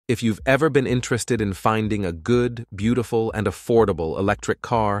If you've ever been interested in finding a good, beautiful, and affordable electric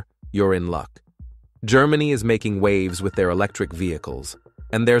car, you're in luck. Germany is making waves with their electric vehicles,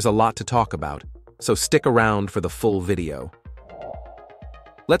 and there's a lot to talk about, so stick around for the full video.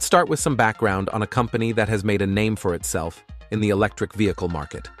 Let's start with some background on a company that has made a name for itself in the electric vehicle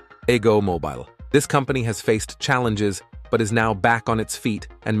market, Ego Mobile. This company has faced challenges, but is now back on its feet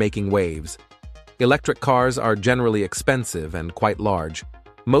and making waves. Electric cars are generally expensive and quite large,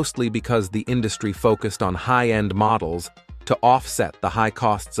 mostly because the industry focused on high-end models to offset the high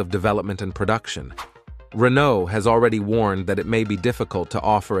costs of development and production. Renault has already warned that it may be difficult to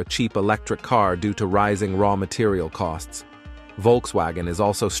offer a cheap electric car due to rising raw material costs. Volkswagen is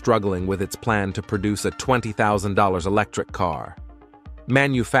also struggling with its plan to produce a $20,000 electric car.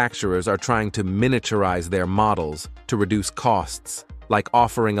 Manufacturers are trying to miniaturize their models to reduce costs, like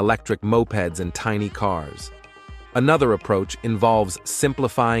offering electric mopeds and tiny cars. Another approach involves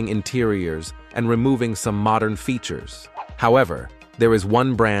simplifying interiors and removing some modern features. However, there is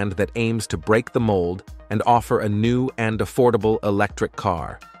one brand that aims to break the mold and offer a new and affordable electric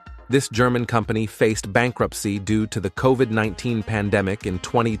car. This German company faced bankruptcy due to the COVID-19 pandemic in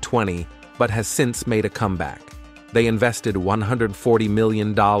 2020, but has since made a comeback. They invested $140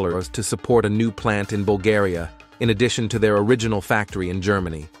 million to support a new plant in Bulgaria, in addition to their original factory in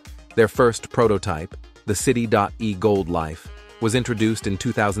Germany. Their first prototype, the City.E Gold Life, was introduced in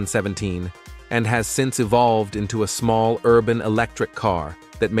 2017 and has since evolved into a small urban electric car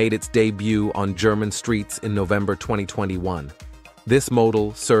that made its debut on German streets in November 2021. This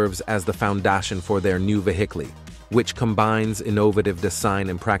model serves as the foundation for their new vehicle, which combines innovative design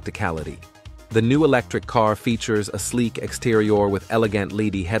and practicality. The new electric car features a sleek exterior with elegant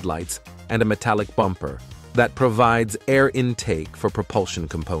LED headlights and a metallic bumper that provides air intake for propulsion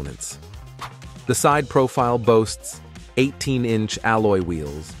components. The side profile boasts 18-inch alloy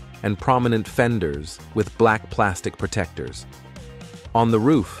wheels and prominent fenders with black plastic protectors. On the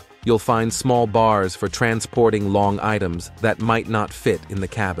roof, you'll find small bars for transporting long items that might not fit in the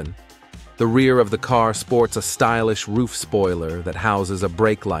cabin. The rear of the car sports a stylish roof spoiler that houses a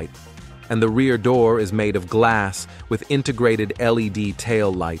brake light, and the rear door is made of glass with integrated LED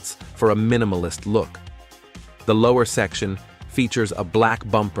tail lights for a minimalist look. The lower section features a black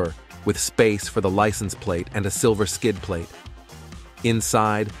bumper with space for the license plate and a silver skid plate.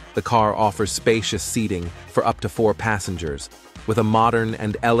 Inside, the car offers spacious seating for up to 4 passengers, with a modern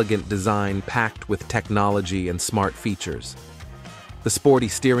and elegant design packed with technology and smart features. The sporty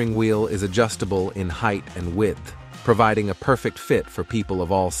steering wheel is adjustable in height and width, providing a perfect fit for people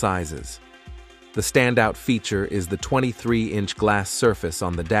of all sizes. The standout feature is the 23-inch glass surface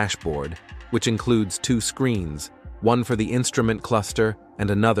on the dashboard, which includes 2 screens, one for the instrument cluster and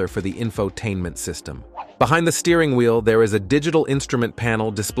another for the infotainment system. Behind the steering wheel, there is a digital instrument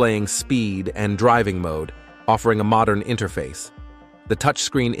panel displaying speed and driving mode, offering a modern interface. The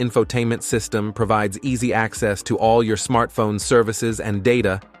touchscreen infotainment system provides easy access to all your smartphone services and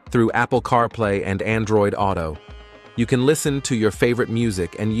data through Apple CarPlay and Android Auto. You can listen to your favorite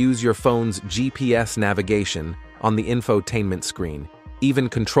music and use your phone's GPS navigation on the infotainment screen, even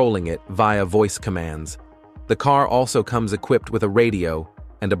controlling it via voice commands. The car also comes equipped with a radio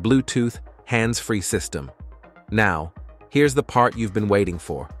and a Bluetooth hands-free system. Now, here's the part you've been waiting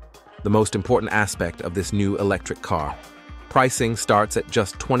for, the most important aspect of this new electric car. Pricing starts at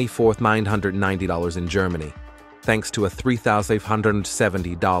just $24,990 in Germany, thanks to a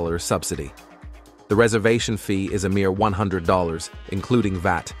 $3,570 subsidy. The reservation fee is a mere $100, including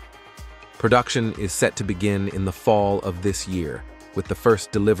VAT. Production is set to begin in the fall of this year, with the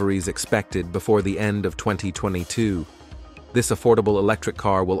first deliveries expected before the end of 2022. This affordable electric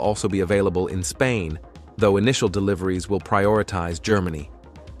car will also be available in Spain, though initial deliveries will prioritize Germany.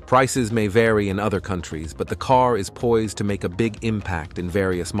 Prices may vary in other countries, but the car is poised to make a big impact in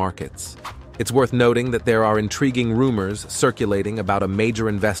various markets. It's worth noting that there are intriguing rumors circulating about a major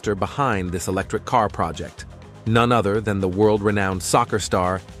investor behind this electric car project, none other than the world-renowned soccer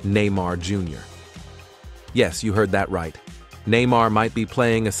star Neymar Jr. Yes, you heard that right. Neymar might be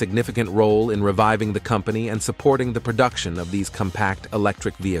playing a significant role in reviving the company and supporting the production of these compact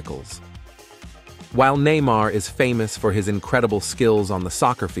electric vehicles. While Neymar is famous for his incredible skills on the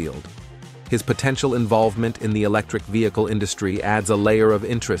soccer field, his potential involvement in the electric vehicle industry adds a layer of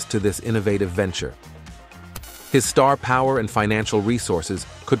interest to this innovative venture. His star power and financial resources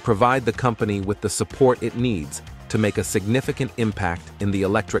could provide the company with the support it needs to make a significant impact in the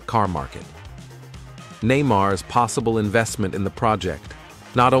electric car market. Neymar's possible investment in the project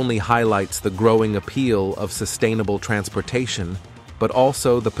not only highlights the growing appeal of sustainable transportation, but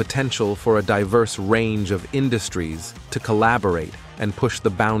also the potential for a diverse range of industries to collaborate and push the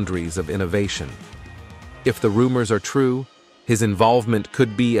boundaries of innovation. If the rumors are true, his involvement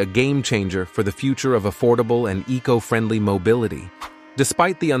could be a game-changer for the future of affordable and eco-friendly mobility.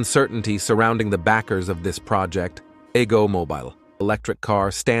 Despite the uncertainty surrounding the backers of this project, Ego Mobile electric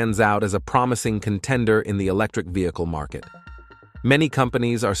car stands out as a promising contender in the electric vehicle market. Many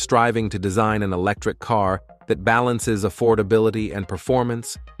companies are striving to design an electric car that balances affordability and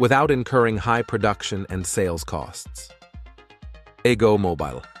performance without incurring high production and sales costs. Ego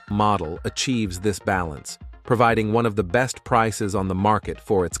Mobile model achieves this balance, providing one of the best prices on the market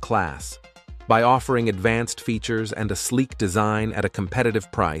for its class. By offering advanced features and a sleek design at a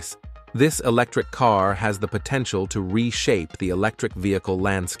competitive price, this electric car has the potential to reshape the electric vehicle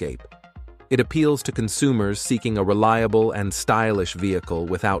landscape. It appeals to consumers seeking a reliable and stylish vehicle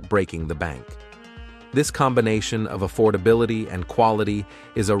without breaking the bank. This combination of affordability and quality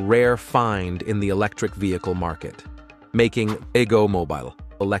is a rare find in the electric vehicle market, making Ego Mobile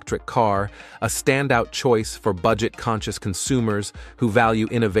electric car a standout choice for budget-conscious consumers who value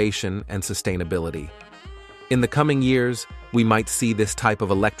innovation and sustainability. In the coming years, we might see this type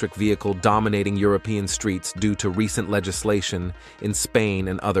of electric vehicle dominating European streets due to recent legislation in Spain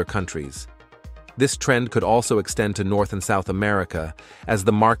and other countries. This trend could also extend to North and South America as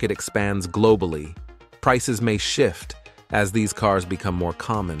the market expands globally. Prices may shift as these cars become more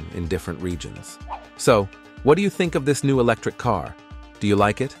common in different regions. So, what do you think of this new electric car? Do you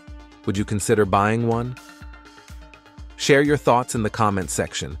like it? Would you consider buying one? Share your thoughts in the comments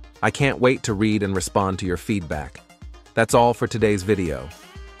section. I can't wait to read and respond to your feedback. That's all for today's video.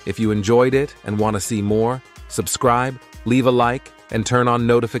 If you enjoyed it and want to see more, subscribe, leave a like, and turn on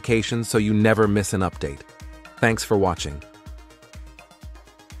notifications so you never miss an update. Thanks for watching.